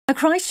A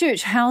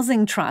Christchurch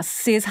housing trust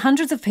says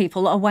hundreds of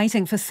people are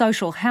waiting for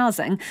social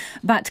housing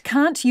but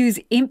can't use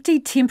empty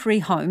temporary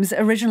homes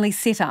originally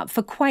set up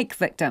for quake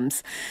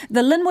victims.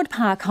 The Linwood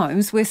Park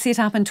homes were set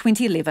up in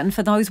 2011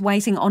 for those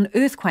waiting on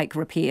earthquake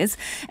repairs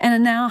and are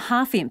now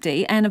half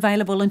empty and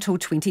available until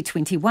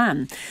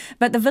 2021.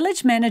 But the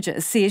village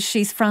manager says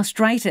she's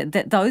frustrated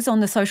that those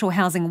on the social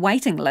housing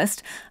waiting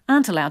list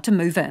aren't allowed to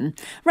move in.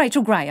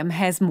 Rachel Graham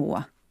has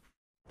more.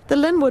 The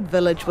Linwood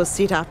village was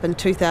set up in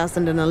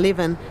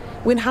 2011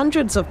 when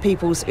hundreds of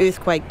people's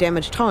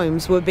earthquake-damaged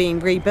homes were being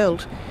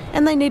rebuilt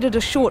and they needed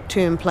a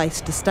short-term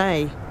place to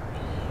stay.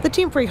 The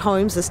temporary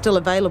homes are still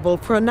available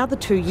for another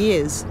 2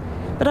 years,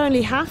 but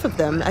only half of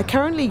them are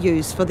currently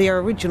used for their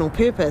original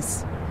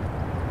purpose.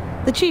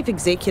 The chief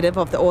executive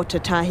of the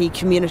Otatahi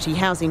Community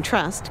Housing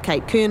Trust,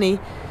 Kate Kearney,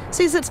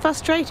 says it's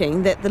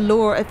frustrating that the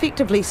law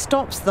effectively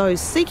stops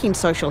those seeking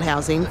social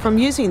housing from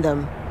using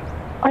them.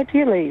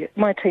 Ideally,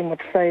 my team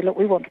would say, look,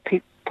 we want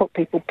to put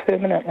people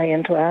permanently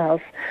into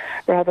ours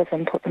rather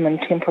than put them in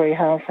temporary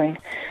housing.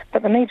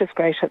 But the need is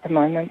great at the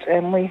moment,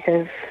 and we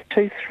have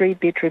 2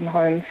 3-bedroom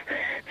homes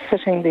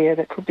sitting there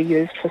that could be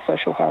used for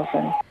social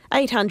housing.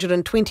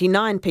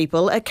 829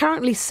 people are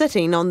currently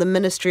sitting on the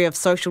Ministry of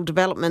Social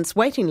Development's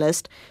waiting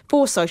list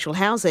for social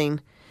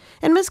housing.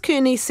 And Ms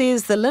Kearney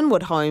says the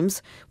Linwood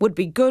homes would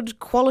be good,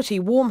 quality,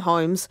 warm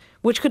homes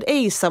which could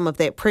ease some of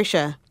that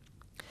pressure.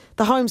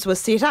 The homes were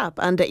set up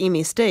under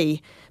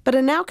MSD, but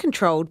are now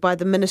controlled by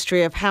the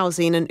Ministry of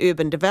Housing and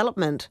Urban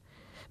Development.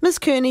 Ms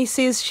Kearney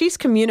says she's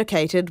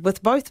communicated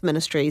with both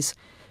ministries,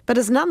 but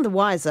is none the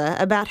wiser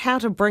about how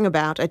to bring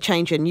about a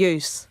change in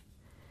use.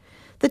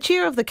 The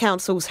chair of the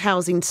council's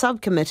housing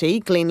subcommittee,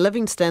 Glenn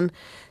Livingston,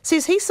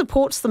 says he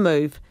supports the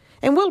move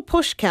and will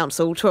push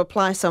council to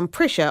apply some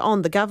pressure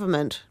on the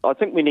government. I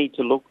think we need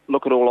to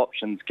look at all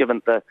options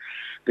given the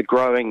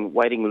growing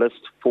waiting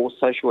list for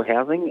social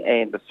housing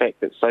and the fact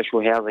that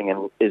social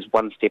housing is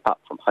one step up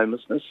from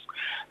homelessness.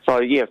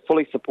 So,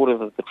 fully supportive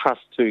of the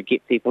trust to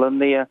get people in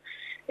there,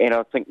 and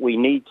I think we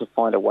need to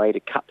find a way to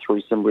cut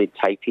through some red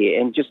tape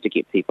here and just to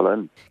get people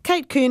in.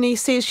 Kate Kearney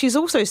says she's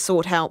also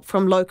sought help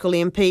from local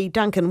MP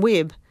Duncan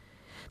Webb,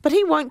 but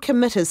he won't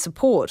commit his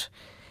support.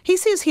 He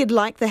says he'd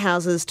like the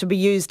houses to be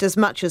used as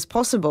much as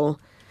possible,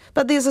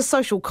 but there's a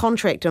social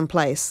contract in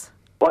place.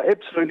 I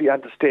absolutely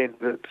understand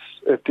that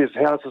if there's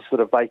houses that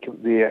are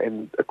vacant there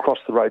and across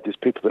the road there's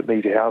people that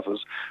need houses,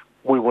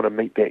 we want to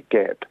meet that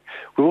gap.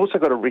 We've also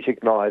got to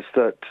recognise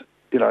that,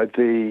 the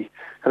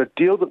kind of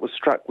deal that was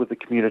struck with the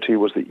community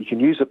was that you can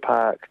use a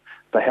park,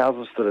 the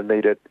houses that are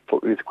needed for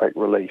earthquake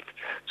relief.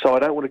 So I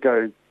don't want to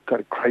go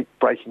kind of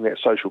breaking that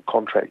social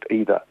contract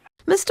either.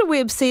 Mr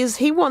Webb says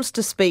he wants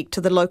to speak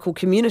to the local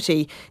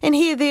community and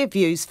hear their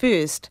views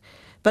first,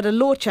 but a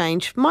law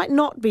change might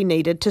not be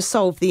needed to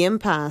solve the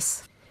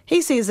impasse.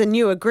 He says a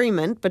new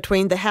agreement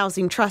between the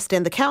Housing Trust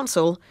and the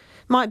Council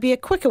might be a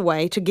quicker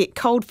way to get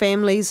cold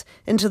families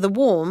into the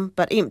warm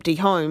but empty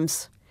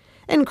homes.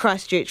 In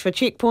Christchurch for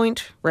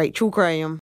Checkpoint, Rachel Graham.